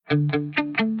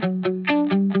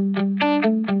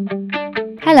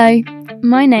Hello,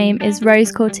 my name is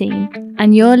Rose Courtine,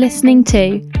 and you're listening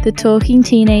to the Talking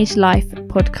Teenage Life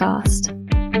podcast.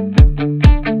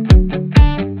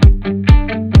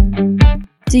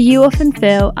 Do you often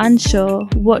feel unsure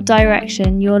what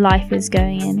direction your life is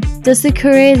going in? Does the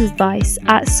careers advice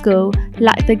at school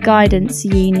lack the guidance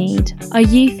you need? Are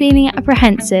you feeling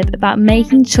apprehensive about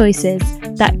making choices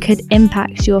that could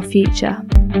impact your future?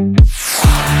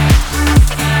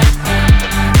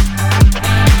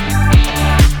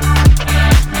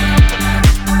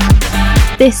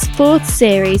 This fourth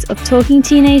series of Talking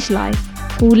Teenage Life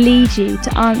will lead you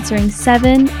to answering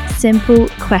 7 simple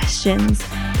questions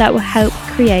that will help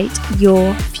create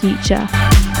your future.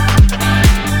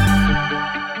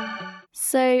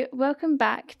 So, welcome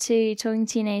back to Talking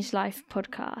Teenage Life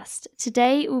podcast.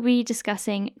 Today we'll be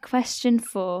discussing question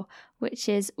 4, which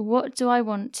is, what do I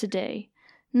want to do?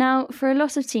 Now, for a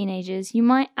lot of teenagers, you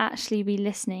might actually be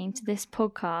listening to this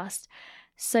podcast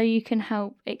so it can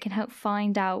help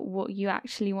find out what you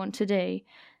actually want to do.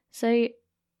 So,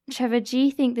 Trevor, do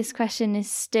you think this question is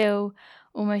still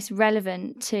almost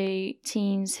relevant to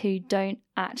teens who don't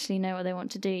actually know what they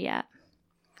want to do yet?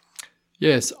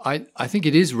 Yes, I think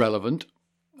it is relevant.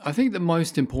 I think the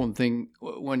most important thing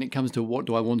when it comes to what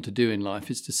do I want to do in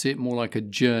life is to see it more like a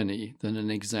journey than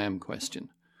an exam question.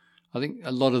 I think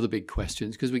a lot of the big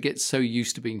questions, because we get so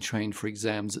used to being trained for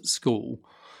exams at school,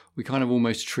 we kind of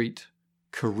almost treat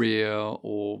career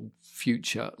or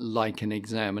future like an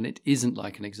exam, and it isn't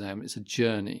like an exam, it's a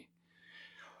journey.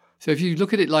 So if you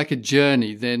look at it like a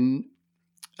journey, then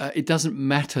it doesn't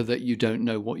matter that you don't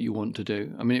know what you want to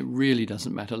do. I mean, it really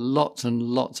doesn't matter. Lots and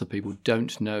lots of people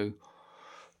don't know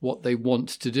what they want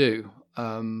to do.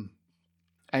 And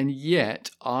yet,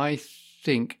 I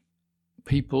think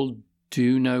people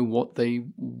do know what they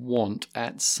want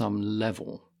at some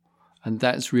level. And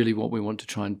that's really what we want to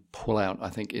try and pull out, I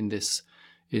think, in this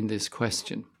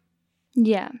question.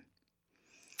 Yeah.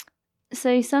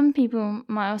 So some people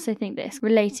might also think this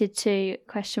related to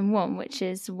question 1, which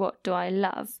is, what do I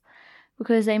love?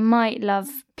 Because they might love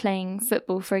playing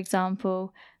football, for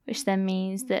example, which then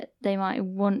means that they might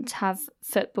want to have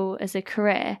football as a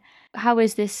career. How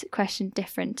is this question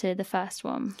different to the first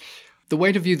one? The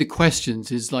way to view the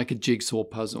questions is like a jigsaw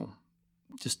puzzle.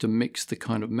 Just to mix the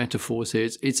kind of metaphors here,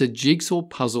 it's a jigsaw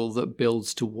puzzle that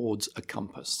builds towards a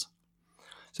compass.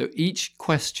 So each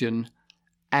question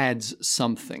adds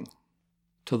something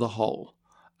to the whole,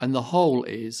 and the whole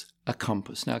is a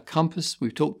compass. Now, a compass,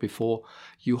 we've talked before,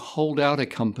 you hold out a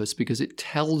compass because it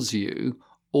tells you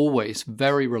always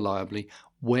very reliably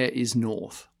where is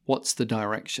north, what's the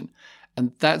direction,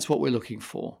 and that's what we're looking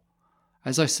for.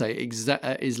 As I say,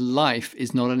 life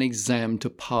is not an exam to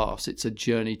pass, it's a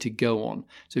journey to go on.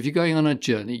 So if you're going on a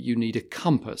journey, you need a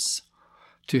compass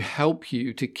to help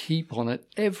you to keep on at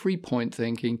every point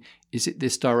thinking, is it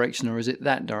this direction or is it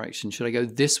that direction? Should I go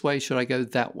this way? Should I go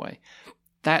that way?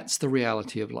 That's the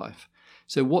reality of life.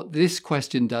 So what this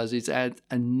question does is add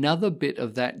another bit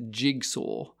of that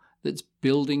jigsaw that's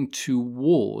building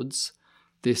towards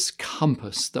this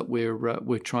compass that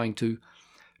we're trying to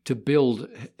build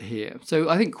here. So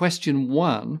I think question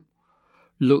 1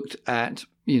 looked at,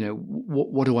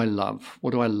 what do I love?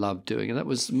 What do I love doing? And that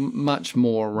was much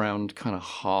more around kind of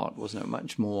heart, wasn't it?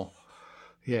 Much more,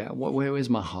 where is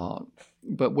my heart?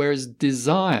 But whereas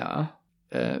desire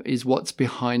is what's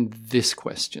behind this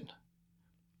question.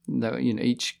 Now,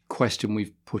 each question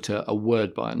we've put a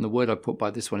word by, and the word I put by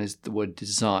this one is the word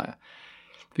desire.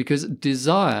 Because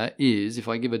desire is, if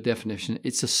I give a definition,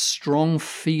 it's a strong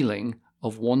feeling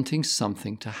of wanting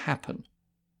something to happen.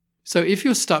 So if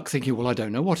you're stuck thinking, well, I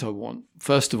don't know what I want,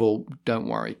 first of all, don't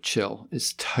worry, chill.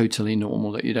 It's totally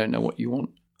normal that you don't know what you want.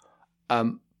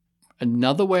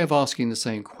 Another way of asking the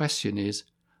same question is,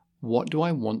 what do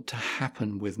I want to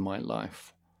happen with my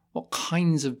life? What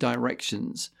kinds of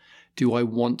directions do I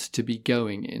want to be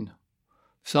going in?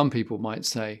 Some people might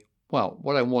say, well,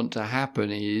 what I want to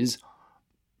happen is,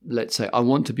 let's say, I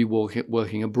want to be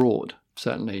working abroad.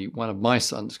 Certainly one of my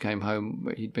sons came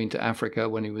home, he'd been to Africa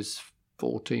when he was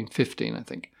 14, 15, I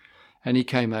think. And he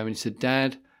came home and he said,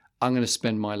 Dad, I'm going to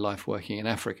spend my life working in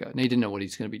Africa. And he didn't know what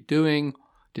he's going to be doing,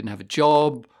 didn't have a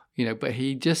job, but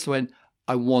he just went,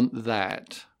 I want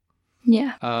that.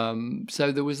 Yeah.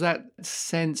 So there was that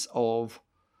sense of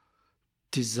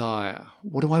desire.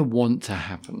 What do I want to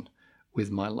happen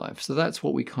with my life? So that's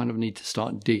what we kind of need to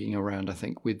start digging around, I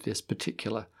think, with this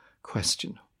particular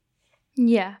question.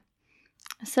 Yeah.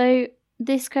 So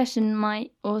this question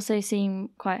might also seem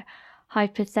quite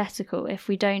hypothetical if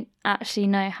we don't actually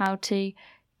know how to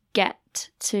get get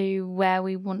to where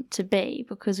we want to be?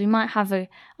 Because we might have an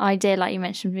idea, like you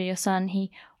mentioned with your son,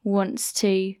 he wants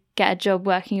to get a job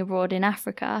working abroad in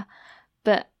Africa,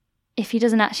 but if he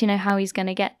doesn't actually know how he's going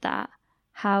to get that,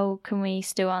 how can we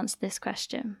still answer this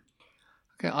question?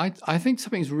 Okay, I think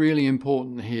something's really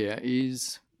important here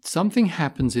is something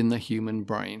happens in the human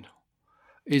brain.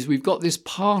 Is we've got this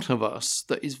part of us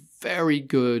that is very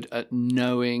good at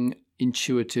knowing,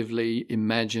 intuitively,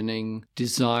 imagining,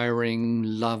 desiring,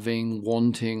 loving,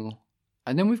 wanting.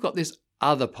 And then we've got this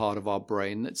other part of our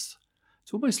brain it's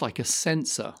almost like a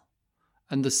sensor.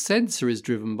 And the sensor is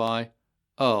driven by,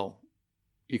 oh,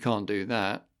 you can't do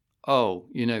that. Oh,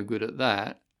 you're no good at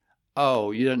that.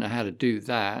 Oh, you don't know how to do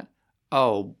that.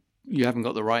 Oh, you haven't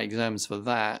got the right exams for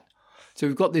that. So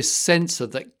we've got this sensor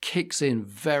that kicks in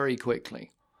very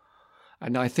quickly.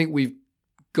 And I think we've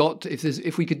got,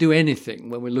 if we could do anything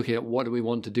when we're looking at what do we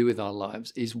want to do with our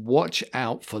lives, is watch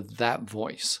out for that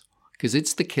voice, because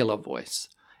it's the killer voice.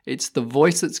 It's the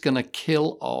voice that's going to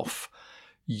kill off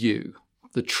you,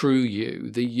 the true you,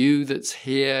 the you that's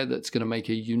here, that's going to make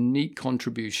a unique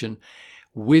contribution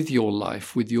with your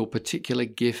life, with your particular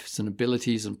gifts and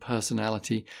abilities and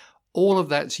personality. All of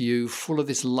that's you, full of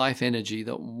this life energy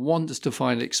that wants to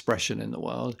find expression in the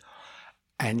world.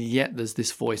 And yet there's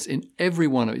this voice in every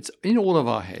one of it, in all of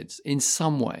our heads, in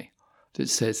some way, that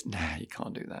says, nah, you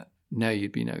can't do that. No,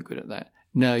 you'd be no good at that.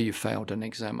 No, you failed an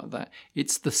exam at that.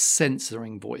 It's the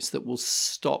censoring voice that will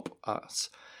stop us.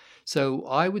 So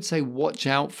I would say watch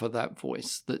out for that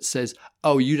voice that says,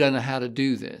 oh, you don't know how to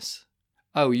do this.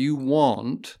 Oh, you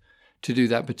want to do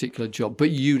that particular job,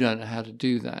 but you don't know how to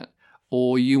do that.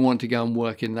 Or you want to go and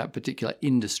work in that particular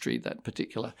industry, that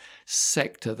particular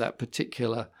sector, that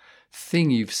particular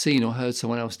thing you've seen or heard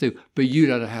someone else do, but you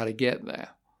don't know how to get there.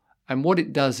 And what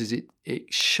it does is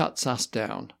it shuts us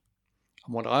down.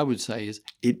 And what I would say is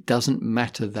it doesn't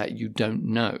matter that you don't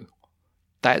know.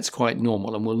 That's quite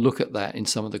normal, and we'll look at that in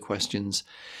some of the questions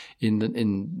in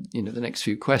the next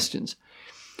few questions.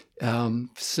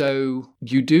 So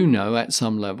you do know at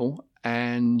some level,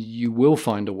 and you will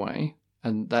find a way.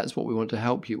 And that's what we want to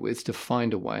help you with, to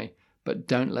find a way, but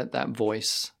don't let that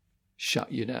voice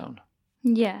shut you down.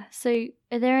 Yeah. So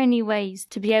are there any ways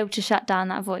to be able to shut down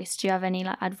that voice? Do you have any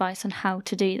advice on how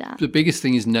to do that? The biggest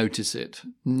thing is notice it.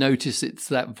 Notice it's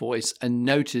that voice, and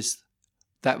notice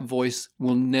that voice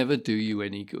will never do you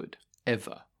any good,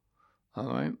 ever.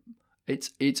 All right?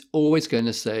 It's always going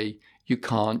to say, you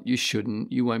can't, you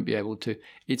shouldn't, you won't be able to.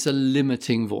 It's a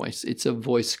limiting voice. It's a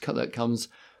voice that comes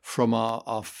from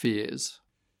our fears.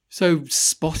 So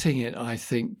spotting it, I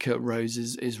think, Rose,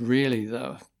 is really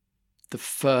the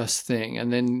first thing,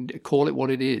 and then call it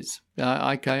what it is.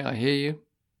 Okay, I hear you,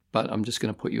 but I'm just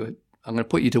going to put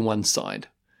you to one side.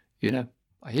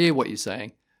 I hear what you're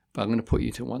saying, but I'm going to put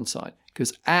you to one side,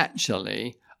 because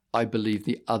actually I believe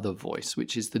the other voice,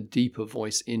 which is the deeper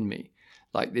voice in me,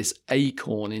 like this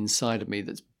acorn inside of me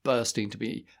that's bursting to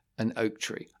be an oak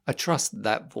tree. I trust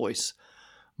that voice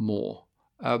more.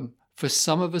 For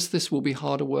some of us, this will be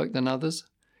harder work than others.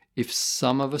 If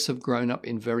some of us have grown up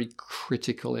in very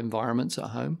critical environments at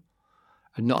home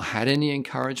and not had any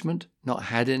encouragement, not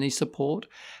had any support,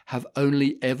 have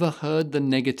only ever heard the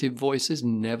negative voices,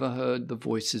 never heard the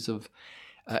voices of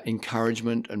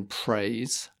encouragement and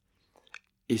praise,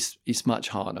 it's much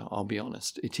harder, I'll be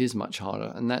honest. It is much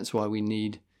harder. And that's why we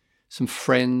need some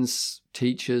friends,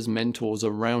 teachers, mentors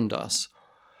around us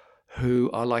who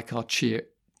are like our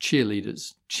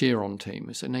cheerleaders, cheer on team.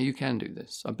 Who say, no, you can do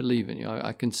this. I believe in you.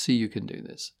 I can see you can do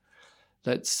this.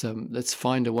 Let's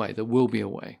find a way. There will be a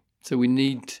way. So we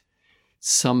need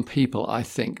some people, I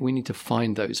think. We need to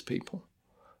find those people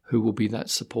who will be that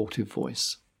supportive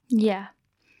voice. Yeah.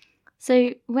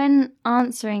 So when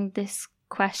answering this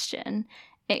question,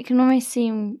 it can almost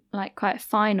seem like quite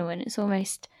final, and it's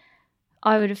almost,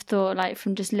 I would have thought,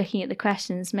 from just looking at the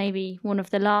questions, maybe one of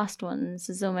the last ones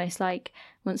is almost like,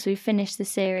 once we've finished the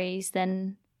series,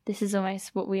 then this is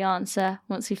almost what we answer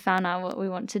once we've found out what we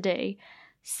want to do.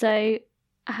 So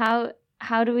how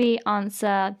do we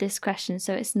answer this question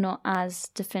so it's not as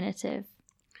definitive?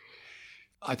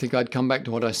 I think I'd come back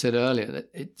to what I said earlier,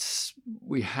 that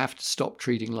we have to stop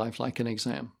treating life like an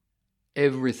exam.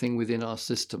 Everything within our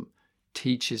system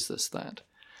teaches us that.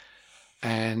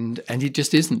 And it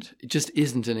just isn't. It just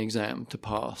isn't an exam to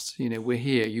pass. We're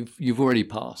here. You've already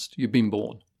passed. You've been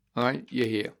born. All right? You're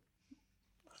here.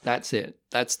 That's it.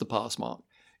 That's the pass mark.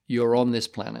 You're on this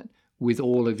planet with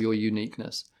all of your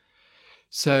uniqueness.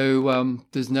 So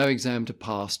there's no exam to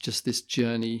pass, just this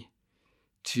journey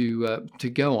to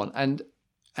go on.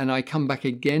 And I come back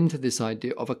again to this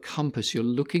idea of a compass. You're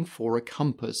looking for a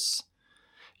compass.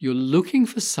 You're looking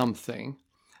for something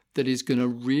that is going to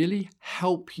really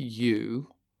help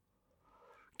you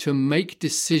to make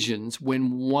decisions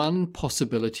when one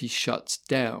possibility shuts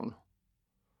down.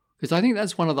 Because I think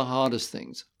that's one of the hardest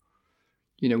things.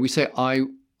 We say,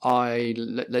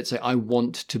 let's say I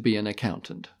want to be an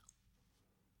accountant.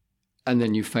 And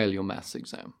then you fail your maths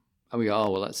exam. And we go,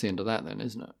 oh, well, that's the end of that then,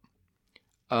 isn't it?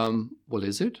 Well,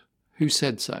 is it? Who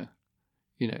said so?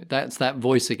 That's that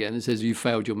voice again that says you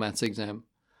failed your maths exam.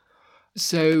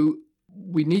 So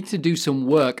we need to do some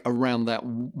work around that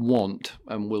want.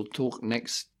 And we'll talk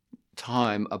next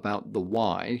time about the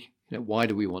why. Why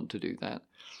do we want to do that?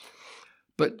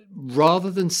 But rather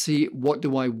than see what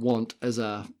do I want as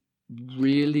a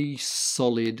really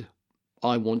solid,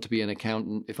 I want to be an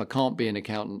accountant. If I can't be an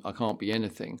accountant, I can't be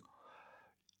anything.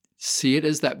 See it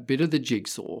as that bit of the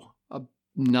jigsaw,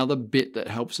 another bit that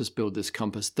helps us build this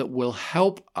compass that will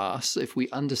help us, if we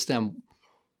understand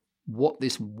what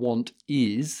this want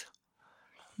is,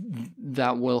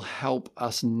 that will help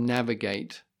us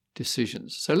navigate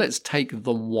decisions. So let's take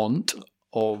the want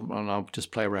and I'll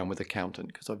just play around with accountant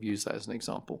because I've used that as an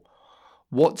example.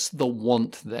 What's the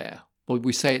want there? Well,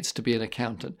 we say it's to be an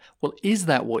accountant. Well, is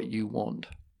that what you want?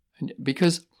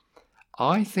 Because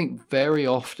I think very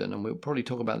often, and we'll probably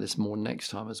talk about this more next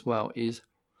time as well, is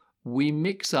we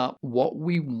mix up what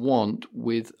we want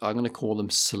with, I'm going to call them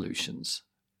solutions.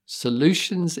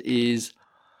 Solutions is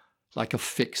like a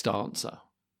fixed answer.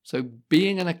 So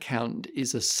being an accountant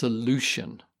is a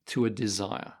solution to a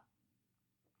desire.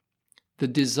 The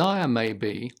desire may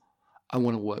be, I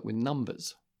want to work with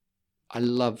numbers. I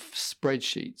love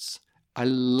spreadsheets. I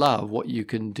love what you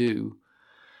can do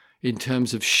in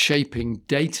terms of shaping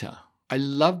data. I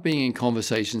love being in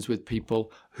conversations with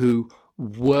people who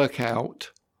work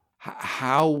out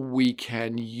how we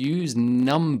can use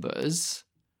numbers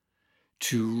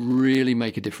to really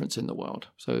make a difference in the world.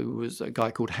 So it was a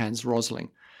guy called Hans Rosling,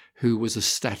 who was a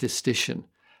statistician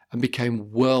and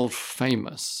became world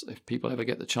famous, if people ever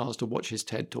get the chance to watch his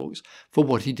TED Talks, for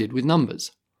what he did with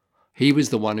numbers. He was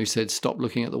the one who said, stop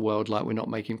looking at the world like we're not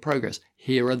making progress.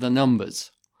 Here are the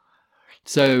numbers.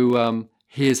 So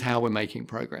here's how we're making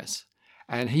progress.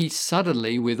 And he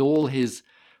suddenly, with all his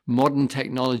modern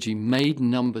technology, made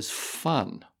numbers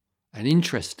fun and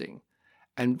interesting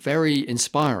and very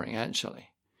inspiring, actually.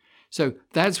 So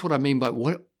that's what I mean by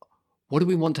what do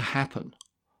we want to happen?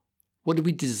 What do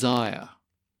we desire?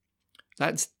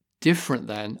 That's different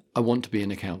than I want to be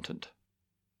an accountant.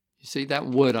 You see, that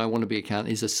word I want to be an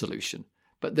accountant is a solution.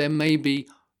 But there may be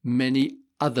many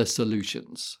other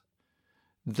solutions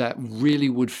that really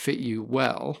would fit you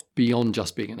well beyond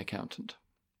just being an accountant.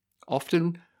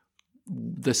 Often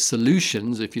the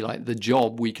solutions, if you like, the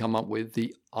job we come up with,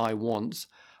 the I wants,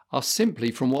 are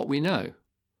simply from what we know.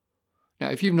 Now,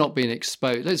 if you've not been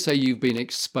exposed, let's say you've been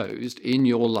exposed in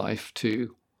your life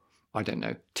to,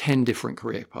 10 different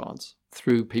career paths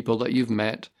through people that you've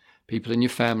met, people in your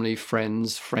family,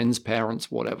 friends,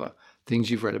 parents, whatever, things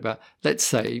you've read about. Let's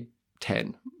say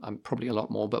 10. I'm probably a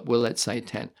lot more, but let's say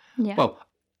 10. Yeah. Well,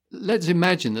 let's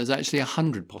imagine there's actually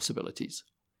 100 possibilities.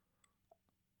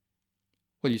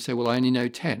 Well, you say, well, I only know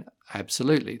 10.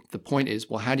 Absolutely. The point is,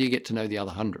 well, how do you get to know the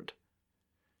other 100?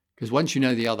 Because once you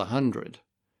know the other 100,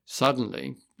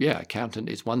 suddenly, accountant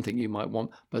is one thing you might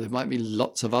want, but there might be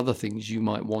lots of other things you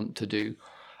might want to do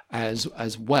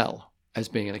as well as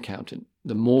being an accountant.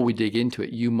 The more we dig into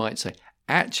it, you might say,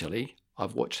 actually,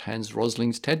 I've watched Hans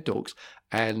Rosling's TED Talks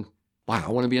and wow,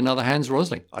 I want to be another Hans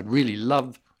Rosling. I'd really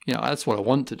love, that's what I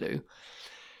want to do.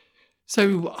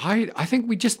 So I think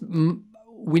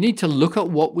we need to look at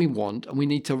what we want and we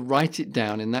need to write it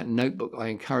down in that notebook I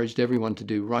encouraged everyone to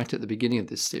do right at the beginning of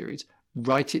this series.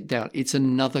 Write it down. It's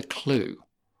another clue,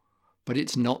 but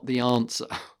it's not the answer.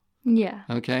 Yeah.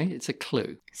 Okay? It's a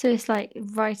clue. So it's like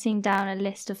writing down a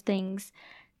list of things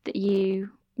that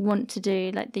you want to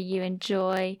do, like that you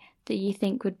enjoy, that you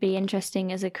think would be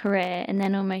interesting as a career, and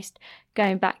then almost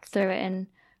going back through it and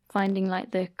finding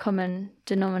like the common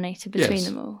denominator between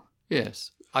them all.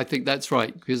 Yes, I think that's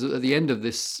right. Because at the end of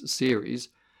this series,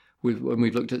 when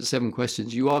we've looked at 7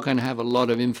 questions, you are going to have a lot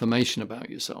of information about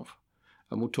yourself.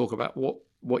 And we'll talk about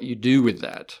what you do with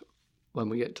that when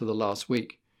we get to the last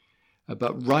week.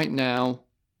 But right now,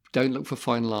 don't look for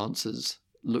final answers.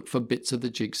 Look for bits of the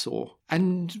jigsaw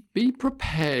and be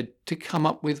prepared to come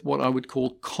up with what I would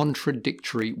call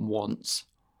contradictory wants.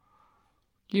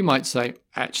 You might say,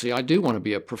 actually, I do want to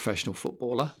be a professional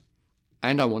footballer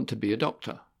and I want to be a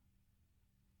doctor.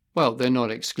 Well, they're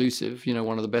not exclusive.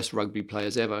 One of the best rugby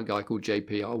players ever, a guy called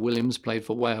J.P.R. Williams, played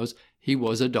for Wales. He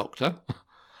was a doctor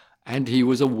and he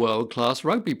was a world-class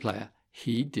rugby player.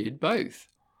 He did both.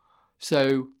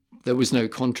 So there was no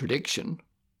contradiction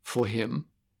for him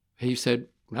he said,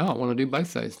 no, I want to do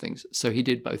both those things. So he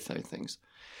did both those things.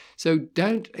 So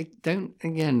don't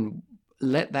again,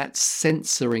 let that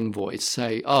censoring voice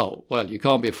say, oh, well, you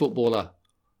can't be a footballer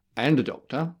and a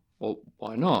doctor. Well,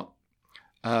 why not?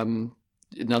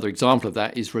 Another example of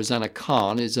that is Rosanna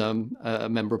Khan is a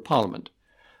member of parliament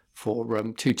for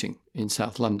Tooting in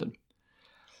South London.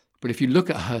 But if you look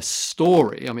at her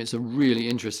story, I mean, it's a really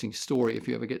interesting story if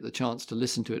you ever get the chance to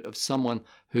listen to it, of someone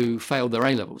who failed their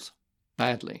A-levels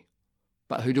badly,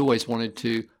 but who'd always wanted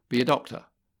to be a doctor.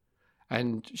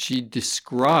 And she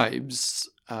describes,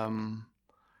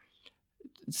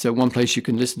 so one place you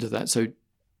can listen to that. So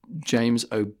James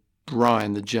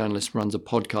O'Brien, the journalist, runs a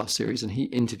podcast series and he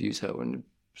interviews her. And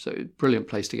so brilliant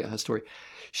place to get her story.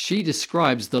 She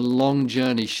describes the long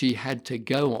journey she had to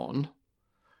go on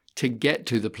to get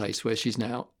to the place where she's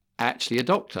now actually a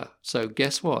doctor. So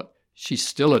guess what? She's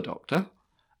still a doctor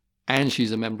and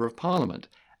she's a member of parliament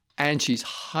and she's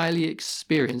highly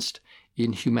experienced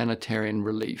in humanitarian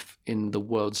relief in the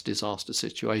world's disaster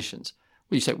situations.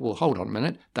 Well, you say, well, hold on a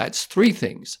minute. That's 3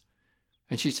 things.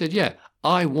 And she said, yeah,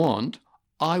 I want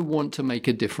to make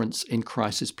a difference in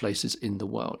crisis places in the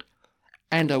world.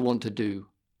 And I want to do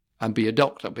and be a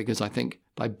doctor because I think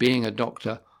by being a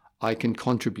doctor, I can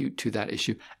contribute to that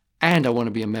issue. And I want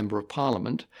to be a member of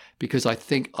parliament because I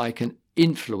think I can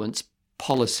influence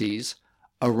policies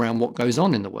around what goes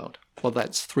on in the world. Well,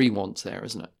 that's 3 wants there,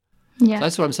 isn't it? Yeah. So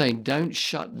that's what I'm saying. Don't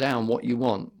shut down what you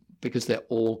want because they're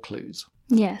all clues.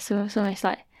 Yeah, so it's almost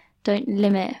like don't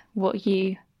limit what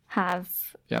you have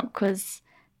because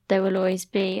there will always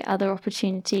be other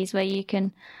opportunities where you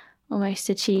can almost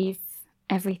achieve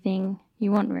everything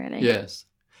you want, really. Yes.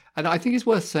 And I think it's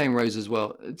worth saying, Rose, as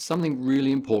well, it's something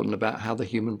really important about how the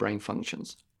human brain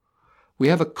functions. We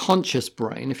have a conscious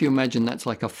brain. If you imagine that's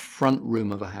like a front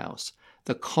room of a house,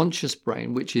 the conscious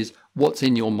brain, which is what's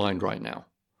in your mind right now.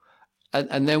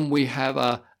 And then we have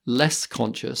a less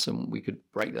conscious, and we could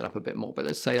break that up a bit more, but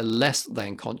let's say a less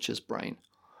than conscious brain,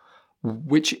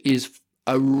 which is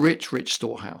a rich, rich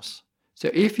storehouse. So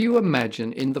if you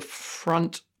imagine in the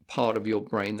front part of your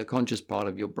brain, the conscious part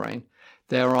of your brain,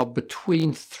 there are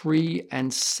between 3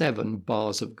 and 7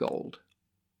 bars of gold.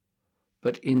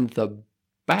 But in the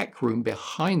back room,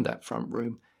 behind that front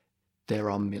room, there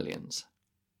are millions.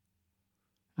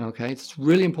 Okay, it's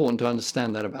really important to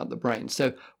understand that about the brain.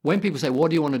 So when people say, what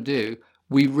do you want to do?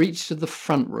 We reach to the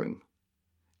front room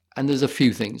and there's a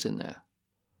few things in there.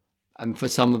 And for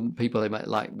some people, they might,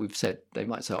 like we've said, they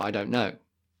might say, I don't know. It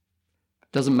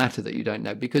doesn't matter that you don't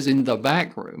know because in the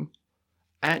back room,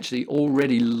 actually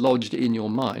already lodged in your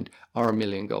mind are 1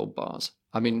 million gold bars.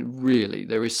 I mean, really,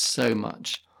 there is so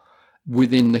much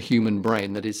within the human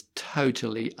brain that is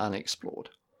totally unexplored.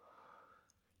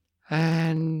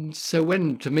 And so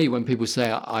when people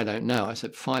say, I don't know, I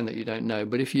said, fine that you don't know.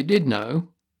 But if you did know,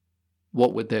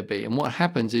 what would there be? And what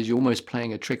happens is you're almost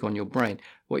playing a trick on your brain.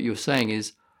 What you're saying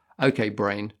is, okay,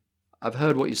 brain, I've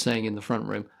heard what you're saying in the front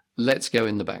room. Let's go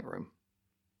in the back room.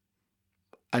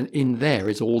 And in there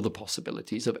is all the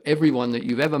possibilities of everyone that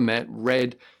you've ever met,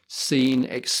 read, seen,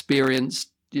 experienced,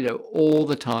 all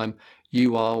the time.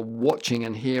 You are watching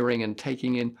and hearing and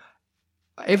taking in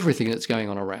everything that's going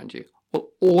on around you. Well,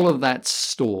 all of that's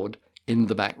stored in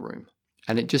the back room.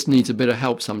 And it just needs a bit of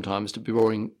help sometimes to be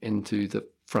brought into the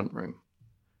front room.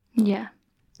 Yeah.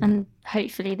 And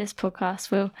hopefully this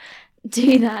podcast will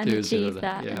do that and achieve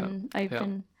that and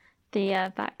open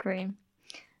the back room.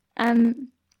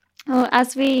 Well,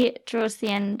 as we draw to the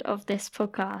end of this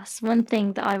podcast, one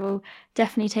thing that I will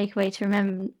definitely take away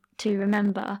to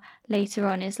remember later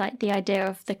on is like the idea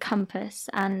of the compass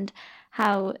and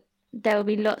how there will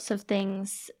be lots of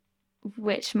things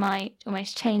which might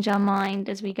almost change our mind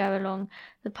as we go along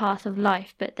the path of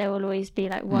life, but there will always be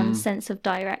like one sense of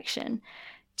direction.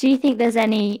 Do you think there's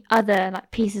any other like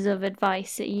pieces of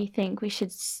advice that you think we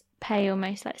should pay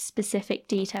almost like specific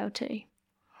detail to?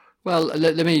 Well,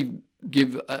 let me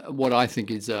give what I think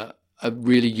is a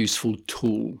really useful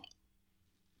tool,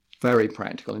 very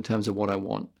practical in terms of what I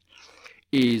want,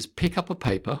 is pick up a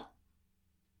paper,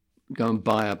 go and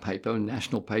buy a paper, a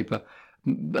national paper.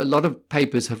 A lot of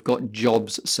papers have got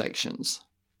jobs sections.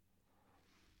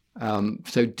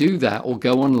 So do that or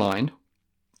go online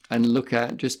and look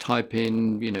at, just type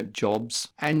in, jobs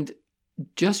and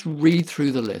just read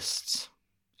through the lists.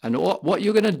 And what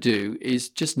you're going to do is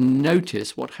just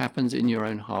notice what happens in your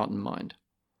own heart and mind.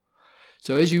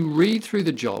 So as you read through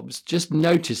the jobs, just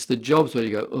notice the jobs where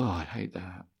you go, oh, I hate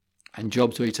that. And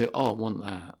jobs where you say, oh, I want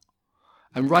that.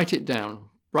 And write it down.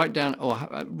 Write down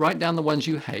the ones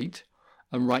you hate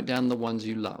and write down the ones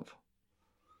you love.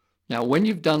 Now, when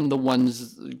you've done the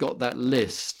ones, got that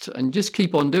list, and just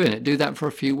keep on doing it, do that for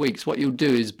a few weeks, what you'll do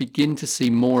is begin to see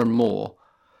more and more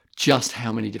just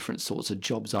how many different sorts of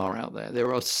jobs are out there.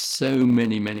 There are so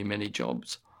many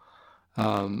jobs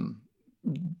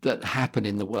that happen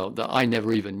in the world that I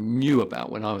never even knew about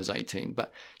when I was 18.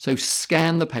 But so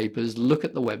scan the papers, look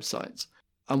at the websites.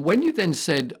 And when you then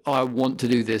said, oh, I want to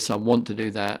do this, I want to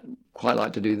do that, quite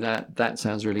like to do that, that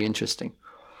sounds really interesting.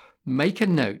 Make a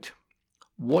note.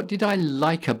 What did I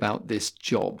like about this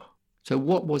job? So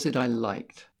what was it I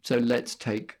liked? So let's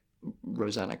take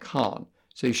Rosanna Khan.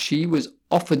 So she was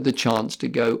offered the chance to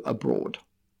go abroad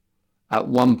at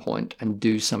one point and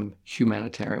do some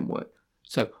humanitarian work.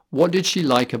 So what did she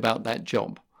like about that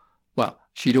job? Well,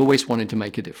 she'd always wanted to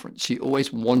make a difference. She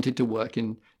always wanted to work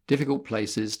in difficult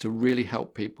places to really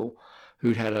help people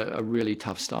who'd had a really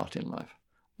tough start in life.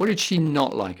 What did she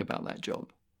not like about that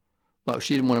job? Well,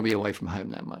 she didn't want to be away from home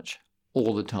that much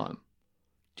all the time.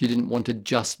 She didn't want to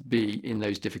just be in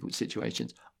those difficult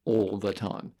situations all the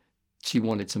time. She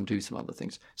wanted to do some other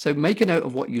things. So make a note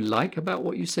of what you like about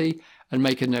what you see and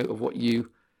make a note of what you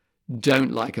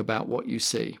don't like about what you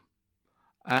see.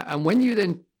 And when you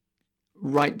then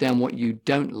write down what you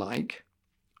don't like,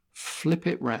 flip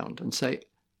it round and say,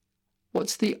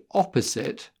 what's the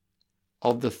opposite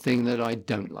of the thing that I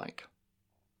don't like?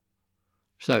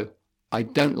 So I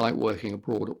don't like working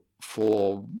abroad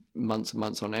for months and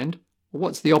months on end. Well,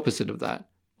 what's the opposite of that?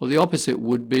 Well, the opposite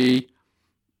would be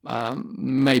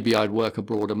maybe I'd work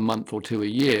abroad a month or two a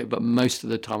year, but most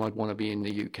of the time I'd want to be in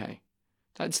the UK.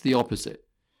 That's the opposite.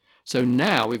 So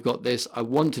now we've got this, I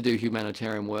want to do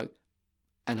humanitarian work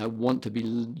and I want to be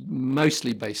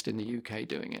mostly based in the UK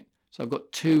doing it. So I've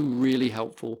got two really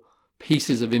helpful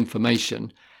pieces of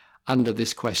information under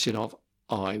this question of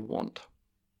I want.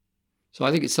 So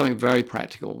I think it's something very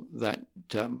practical that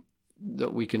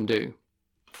we can do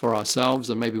for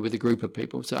ourselves and maybe with a group of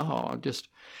people. So,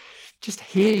 just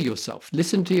hear yourself.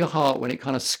 Listen to your heart when it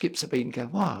kind of skips a beat and go,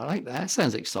 wow, I like that.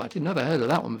 Sounds exciting. Never heard of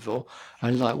that one before.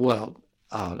 And you're like, well,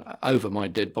 over my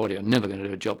dead body, I'm never going to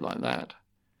do a job like that.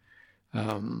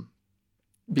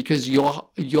 Because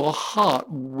your heart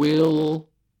will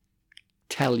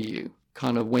tell you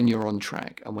kind of when you're on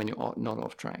track and when you're not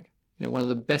off track. You know, one of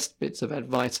the best bits of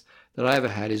advice that I ever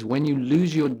had is when you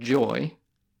lose your joy,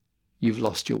 you've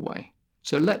lost your way.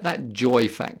 So let that joy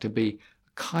factor be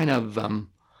kind of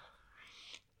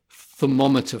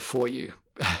thermometer for you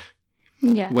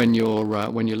when you're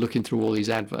looking through all these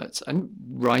adverts, and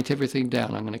write everything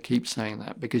down. I'm going to keep saying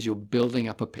that because you're building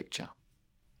up a picture.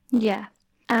 Yeah.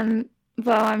 Well,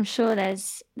 I'm sure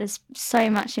there's so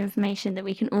much information that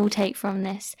we can all take from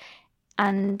this,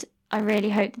 and I really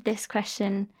hope that this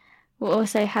question will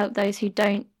also help those who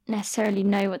don't necessarily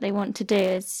know what they want to do,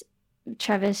 as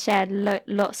Trevor's shared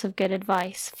lots of good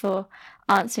advice for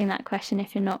answering that question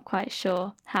if you're not quite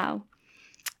sure how.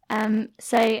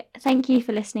 So thank you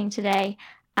for listening today,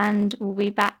 and we'll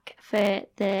be back for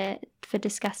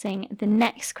discussing the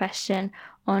next question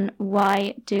on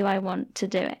why do I want to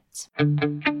do it.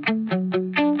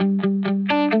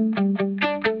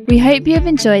 We hope you have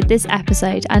enjoyed this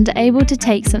episode and are able to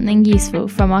take something useful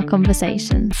from our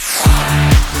conversations.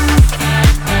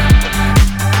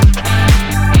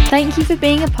 Thank you for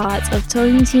being a part of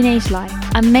Talking Teenage Life,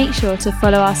 and make sure to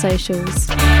follow our socials.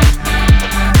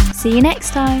 See you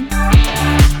next time.